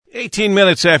18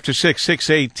 minutes after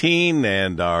 6:18,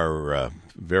 and our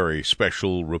very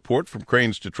special report from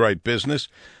Crain's Detroit Business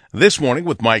this morning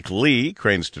with Mike Lee,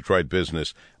 Crain's Detroit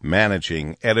Business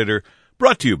Managing Editor,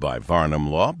 brought to you by Varnum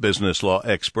Law, business law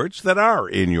experts that are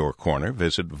in your corner.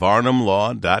 Visit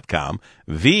varnumlaw.com,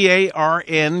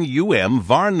 V-A-R-N-U-M,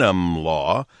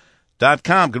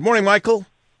 varnumlaw.com. Good morning, Michael.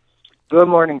 Good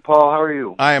morning, Paul. How are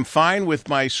you? I am fine with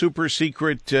my super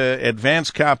secret advance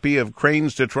copy of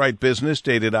Crain's Detroit Business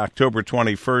dated October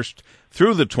 21st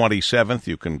through the 27th.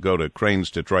 You can go to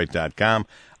crainsdetroit.com.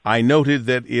 I noted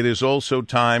that it is also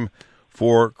time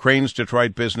for Crain's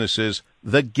Detroit Business's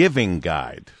The Giving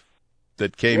Guide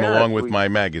that came along with my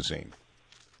magazine.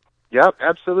 Yep,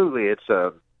 absolutely. It's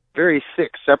a very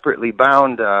thick, separately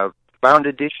bound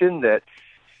edition that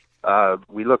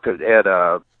we look at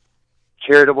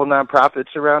charitable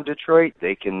nonprofits around Detroit.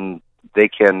 They can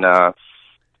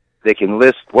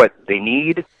list what they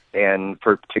need and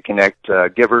to connect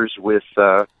givers with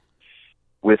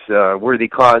worthy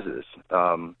causes.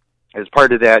 As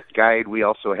part of that guide, we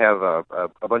also have a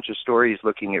bunch of stories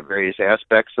looking at various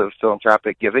aspects of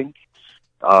philanthropic giving.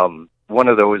 One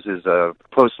of those is a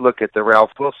close look at the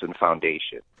Ralph Wilson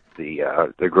Foundation,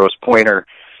 the Grosse Pointer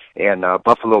and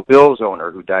Buffalo Bills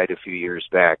owner who died a few years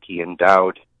back. He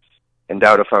endowed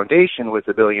a foundation with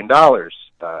 $1 billion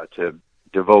to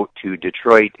devote to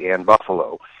Detroit and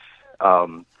Buffalo.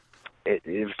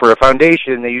 For a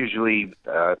foundation, they usually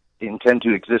intend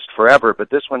to exist forever,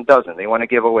 but this one doesn't. They want to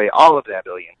give away all of that $1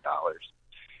 billion.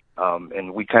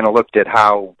 And we kind of looked at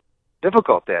how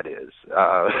difficult that is.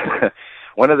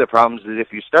 One of the problems is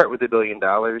if you start with $1 billion,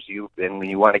 and when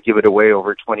you want to give it away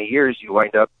over 20 years, you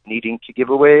wind up needing to give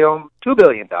away $2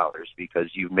 billion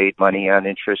because you've made money on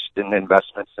interest and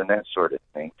investments and that sort of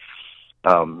thing.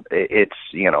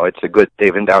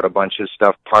 They've endowed a bunch of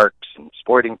stuff, parks and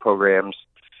sporting programs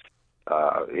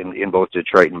in both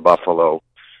Detroit and Buffalo.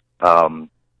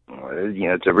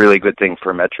 It's a really good thing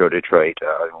for Metro Detroit.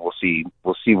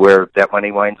 We'll see where that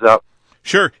money winds up.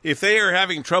 Sure. If they are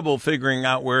having trouble figuring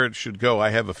out where it should go,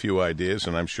 I have a few ideas,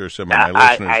 and I'm sure some of my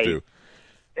listeners do.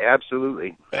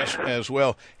 Absolutely. As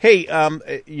well. Hey,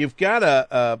 you've got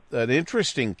an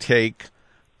interesting take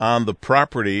on the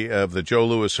property of the Joe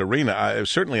Louis Arena.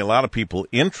 Certainly a lot of people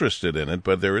interested in it,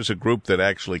 but there is a group that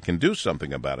actually can do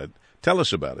something about it. Tell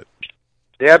us about it.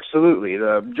 Absolutely.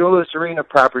 The Joe Louis Arena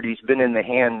property's been in the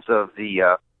hands of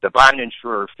the bond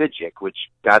insurer Fidjic, which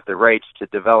got the rights to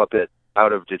develop it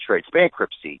out of Detroit's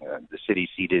bankruptcy. The city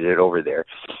ceded it over there.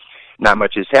 Not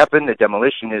much has happened. The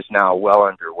demolition is now well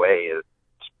underway. It's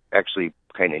actually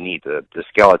kind of neat. The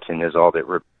skeleton is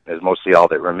mostly all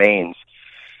that remains.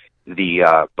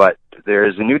 But there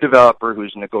is a new developer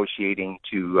who's negotiating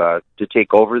to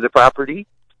take over the property.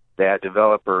 That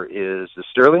developer is the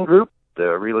Sterling Group,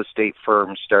 the real estate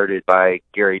firm started by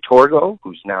Gary Torgo,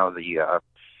 who's now the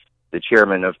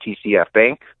chairman of TCF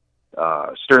Bank.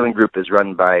 Sterling Group is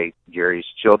run by Gary's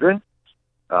children,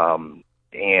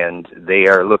 and they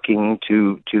are looking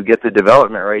to get the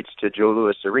development rights to Joe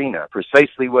Louis Arena.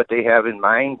 Precisely what they have in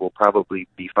mind, we'll probably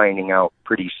be finding out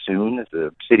pretty soon.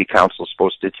 The city council is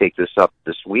supposed to take this up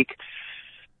this week,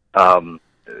 but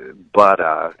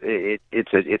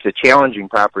it's a challenging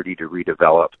property to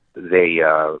redevelop.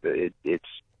 It's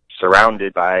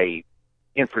surrounded by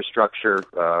infrastructure,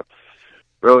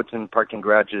 roads and parking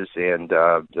garages, and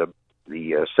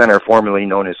the center formerly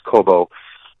known as Cobo,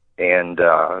 and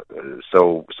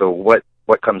so what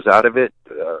comes out of it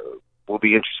will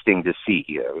be interesting to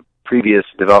see. Previous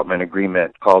development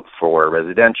agreement called for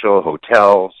residential,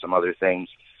 hotel, some other things,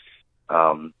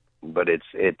 but it's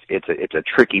a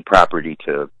tricky property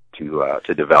to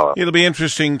develop. It'll be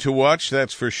interesting to watch,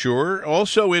 that's for sure.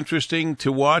 Also interesting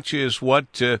to watch is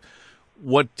what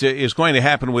is going to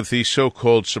happen with these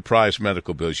so-called surprise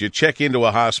medical bills. You check into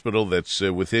a hospital that's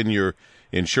within your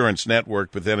insurance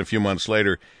network, but then a few months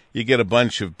later, you get a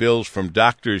bunch of bills from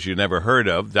doctors you never heard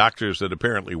of, doctors that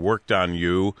apparently worked on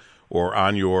you or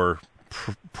on your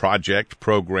project,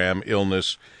 program,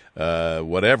 illness,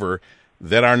 whatever,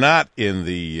 that are not in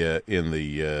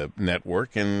the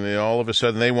network, and all of a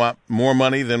sudden they want more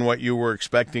money than what you were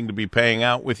expecting to be paying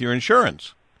out with your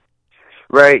insurance.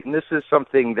 Right, and this is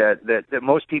something that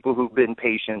most people who've been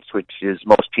patients, which is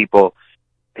most people,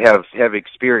 have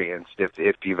experienced.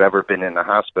 If you've ever been in the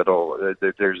hospital,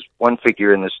 there's one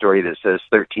figure in the story that says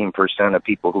 13% of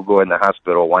people who go in the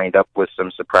hospital wind up with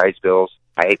some surprise bills.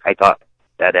 I thought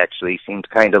that actually seemed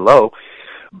kind of low,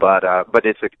 but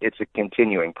it's a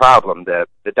continuing problem. The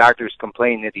doctors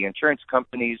complain that the insurance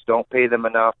companies don't pay them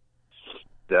enough.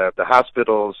 The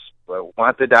hospitals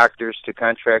want the doctors to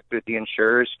contract with the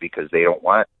insurers because they don't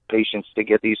want patients to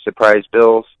get these surprise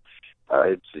bills.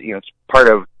 It's it's part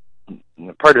of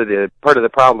the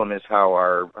problem is how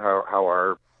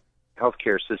our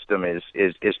healthcare system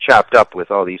is chopped up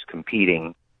with all these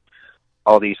competing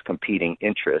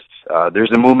interests.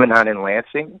 There's a movement on in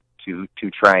Lansing to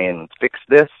try and fix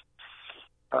this.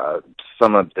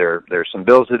 There's some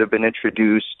bills that have been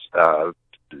introduced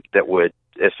that would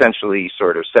essentially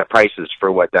sort of set prices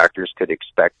for what doctors could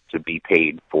expect to be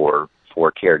paid for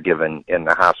care given in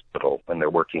the hospital when they're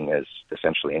working as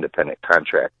essentially independent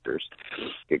contractors.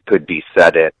 It could be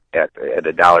set at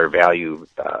a dollar value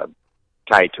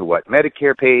tied to what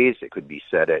Medicare pays. It could be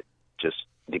set at just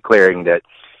declaring that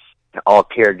all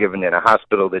care given in a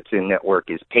hospital that's in network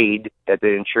is paid at the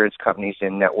insurance company's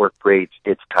in network rates.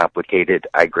 It's complicated,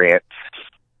 I grant,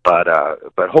 but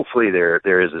hopefully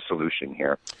there is a solution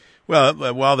here. Well,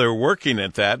 while they're working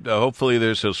at that, hopefully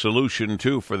there's a solution,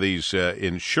 too, for these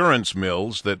insurance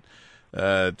mills that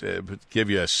give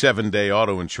you a 7-day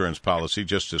auto insurance policy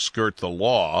just to skirt the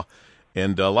law,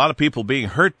 and a lot of people being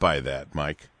hurt by that,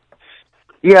 Mike.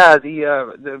 Yeah,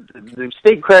 the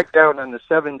state cracked down on the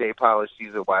 7-day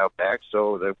policies a while back,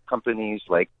 so the companies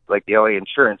like the LA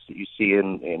Insurance that you see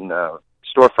in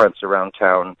storefronts around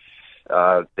town,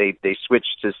 they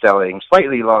switched to selling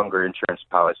slightly longer insurance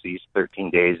policies, 13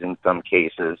 days in some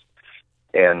cases.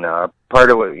 And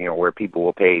part of it, where people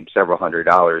will pay several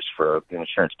 $100s for an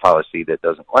insurance policy that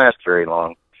doesn't last very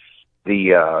long.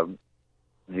 The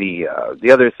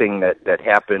other thing that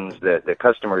happens that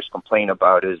customers complain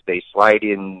about is they slide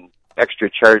in extra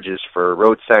charges for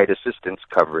roadside assistance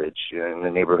coverage in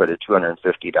the neighborhood of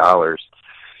 $250,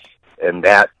 and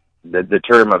that the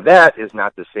term of that is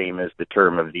not the same as the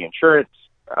term of the insurance.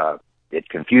 It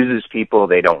confuses people.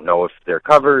 They don't know if they're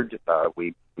covered.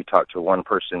 We talked to one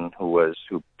person who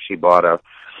she bought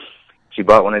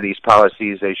one of these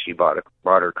policies as she bought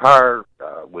her car,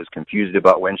 was confused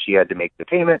about when she had to make the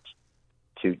payment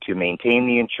to maintain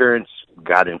the insurance,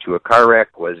 got into a car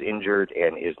wreck, was injured,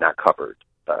 and is not covered.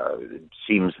 It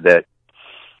seems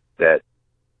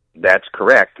that's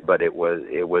correct, but it was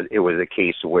a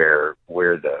case where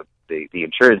the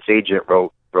insurance agent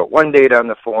wrote one date on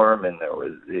the form, and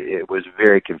it was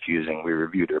very confusing. We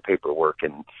reviewed her paperwork,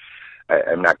 and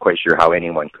I'm not quite sure how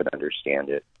anyone could understand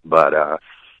it. But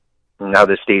now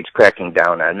the state's cracking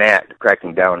down on that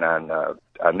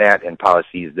and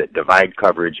policies that divide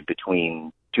coverage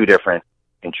between two different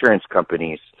insurance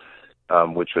companies,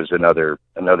 which was another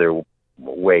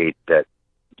way that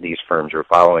these firms are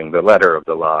following the letter of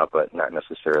the law, but not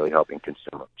necessarily helping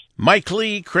consumers. Mike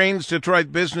Lee, Crain's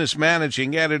Detroit Business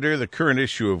Managing Editor. The current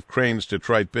issue of Crain's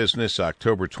Detroit Business,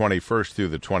 October 21st through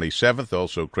the 27th,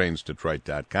 also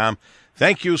crainsdetroit.com.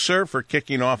 Thank you, sir, for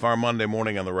kicking off our Monday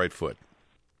morning on the right foot.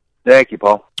 Thank you,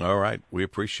 Paul. All right, we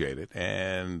appreciate it.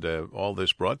 And all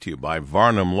this brought to you by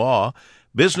Varnum Law,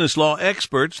 business law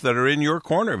experts that are in your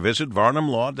corner. Visit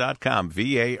varnumlaw.com,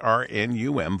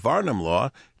 VARNUM,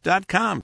 varnumlaw.com.